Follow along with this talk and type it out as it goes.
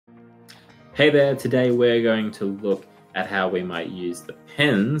Hey there, today we're going to look at how we might use the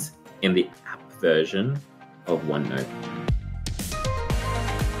pens in the app version of OneNote.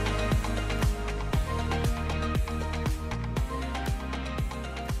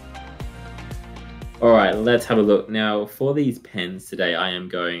 All right, let's have a look. Now for these pens today,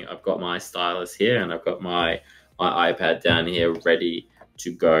 I've got my stylus here and I've got my iPad down here ready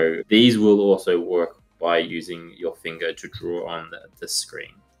to go. These will also work by using your finger to draw on the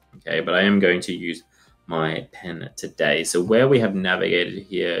screen. Okay, but I am going to use my pen today. So where we have navigated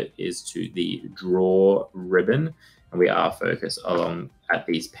here is to the draw ribbon, and we are focused along at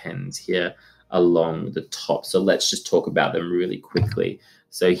these pens here along the top. So let's just talk about them really quickly.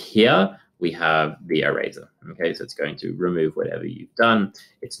 So here we have the eraser. Okay, so it's going to remove whatever you've done.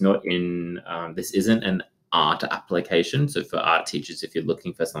 It's not in, this isn't an art application. So for art teachers, if you're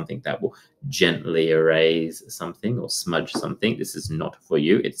looking for something that will gently erase something or smudge something, this is not for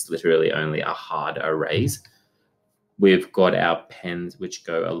you. It's literally only a hard erase. We've got our pens which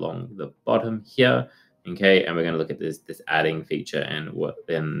go along the bottom here. Okay, and we're going to look at this adding feature, and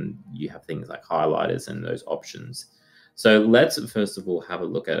then you have things like highlighters and those options. So let's first of all have a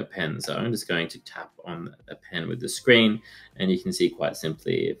look at a pen. So I'm just going to tap on a pen with the screen, and you can see quite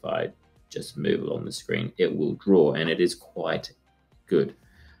simply if I just move along the screen, it will draw, and it is quite good.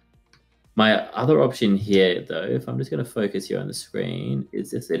 My other option here, though, if I'm just going to focus here on the screen,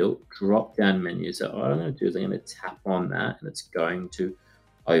 is this little drop-down menu. So what I'm going to do is I'm going to tap on that, and it's going to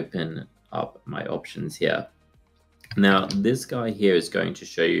open up my options here. Now, this guy here is going to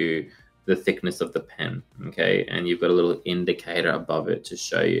show you the thickness of the pen, okay? And you've got a little indicator above it to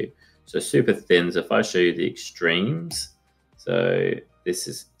show you. So super thin, so if I show you the extremes, so this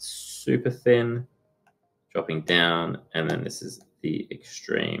is super thin, dropping down, and then this is the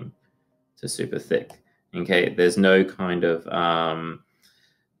extreme to super thick. Okay, there's no kind of I'm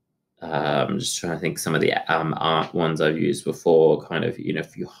just trying to think some of the art ones I've used before, kind of, you know,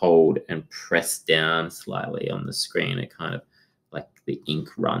 if you hold and press down slightly on the screen, it kind of like the ink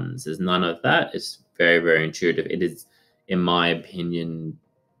runs. There's none of that. It's very, very intuitive. It is, in my opinion,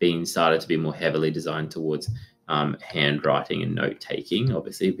 being started to be more heavily designed towards handwriting and note taking,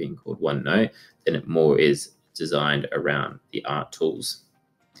 obviously being called OneNote, then it more is designed around the art tools.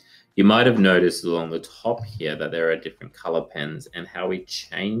 You might have noticed along the top here that there are different color pens, and how we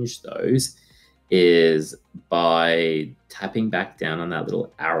change those is by tapping back down on that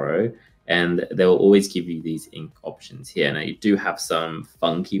little arrow, and they will always give you these ink options here. Now you do have some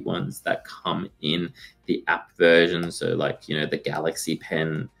funky ones that come in the app version, so like, you know, the Galaxy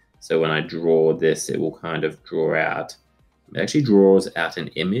pen. So when I draw this, it will kind of draw out, it actually draws out an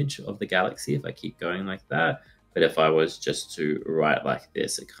image of the galaxy if I keep going like that. But if I was just to write like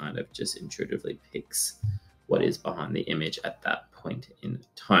this, it kind of just intuitively picks what is behind the image at that point in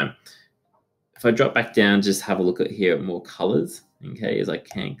time. If I drop back down, just have a look at here at more colors, okay, as I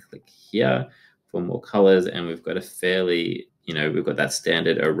can click here for more colors, and we've got a fairly, you know, we've got that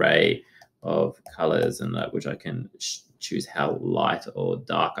standard array of colors, and that which I can choose how light or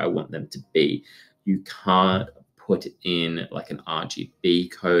dark I want them to be. You can't put in like an RGB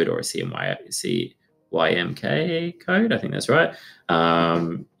code or a CMYK code, I think that's right.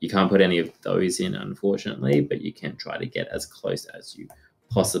 You can't put any of those in, unfortunately, but you can try to get as close as you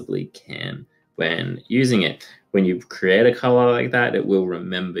possibly can when using it. When you create a color like that, it will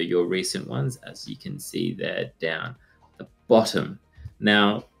remember your recent ones, as you can see there down the bottom.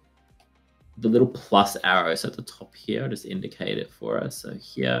 Now, the little plus arrow, so at the top here, I'll just indicate it for us. So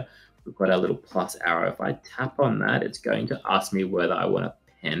here we've got our little plus arrow. If I tap on that, it's going to ask me whether I want a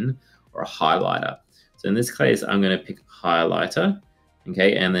pen or a highlighter. So in this case, I'm going to pick highlighter,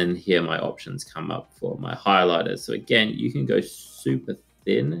 okay? And then here my options come up for my highlighters. So again, you can go super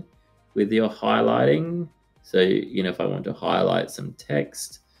thin with your highlighting. So, you know, if I want to highlight some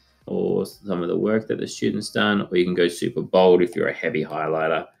text or some of the work that the student's done, or you can go super bold if you're a heavy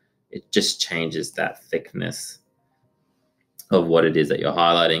highlighter. It just changes that thickness of what it is that you're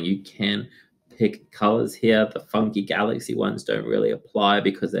highlighting. You can pick colors here. The funky galaxy ones don't really apply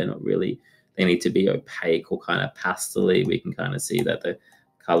because they're not really, they need to be opaque or kind of pastel-y. We can kind of see that the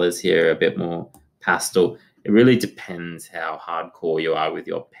colors here are a bit more pastel. It really depends how hardcore you are with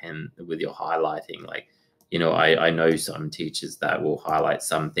your pen, with your highlighting. Like, you know, I know some teachers that will highlight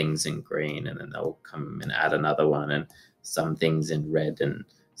some things in green, and then they'll come and add another one, and some things in red. And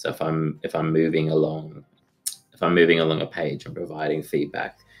so if I'm moving along a page and providing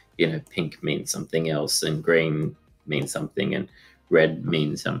feedback, you know, pink means something else, and green means something, and red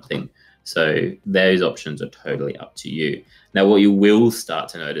means something. So those options are totally up to you. Now, what you will start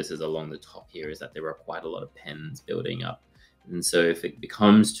to notice is along the top here is that there are quite a lot of pens building up And so if it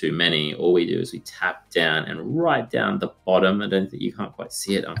becomes too many, all we do is we tap down and right down the bottom. I don't think you can't quite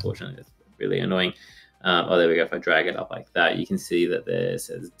see it, unfortunately. It's really annoying. Oh, there we go. If I drag it up like that, you can see that there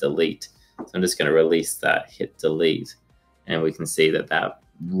says delete. So I'm just going to release that, hit delete, and we can see that that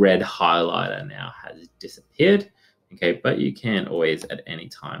red highlighter now has disappeared. Okay, but you can always at any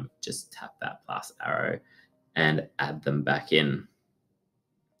time just tap that plus arrow and add them back in.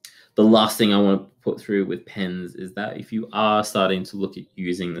 The last thing I want to put through with pens is that if you are starting to look at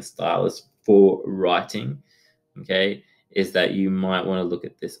using the stylus for writing, okay, is that you might want to look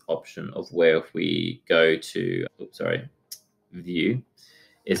at this option of where if we go to, view,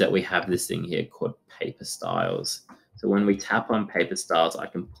 is that we have this thing here called paper styles. So when we tap on paper styles, I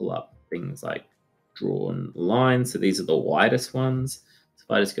can pull up things like drawn lines. So these are the widest ones. So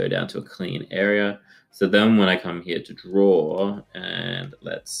if I just go down to a clean area, so then when I come here to draw, and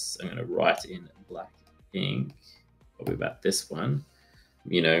I'm going to write in black ink, probably about this one,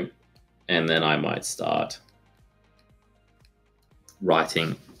 and then I might start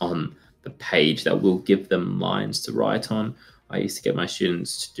writing on the page that will give them lines to write on. I used to get my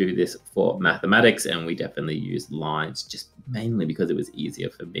students to do this for mathematics, and we definitely used lines just mainly because it was easier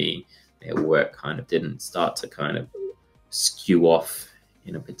for me. Their work kind of didn't start to kind of skew off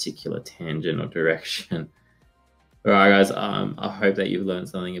in a particular tangent or direction. All right, guys, I hope that you've learned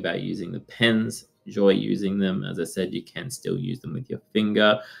something about using the pens. Enjoy using them. As I said, you can still use them with your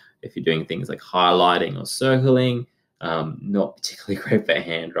finger if you're doing things like highlighting or circling. Not particularly great for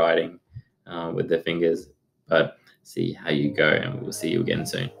handwriting with the fingers, but see how you go, and we will see you again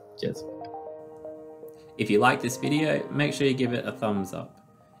soon. Cheers. If you like this video, make sure you give it a thumbs up.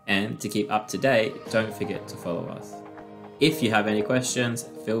 And to keep up to date, don't forget to follow us. If you have any questions,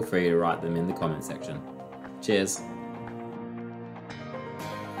 feel free to write them in the comment section. Cheers.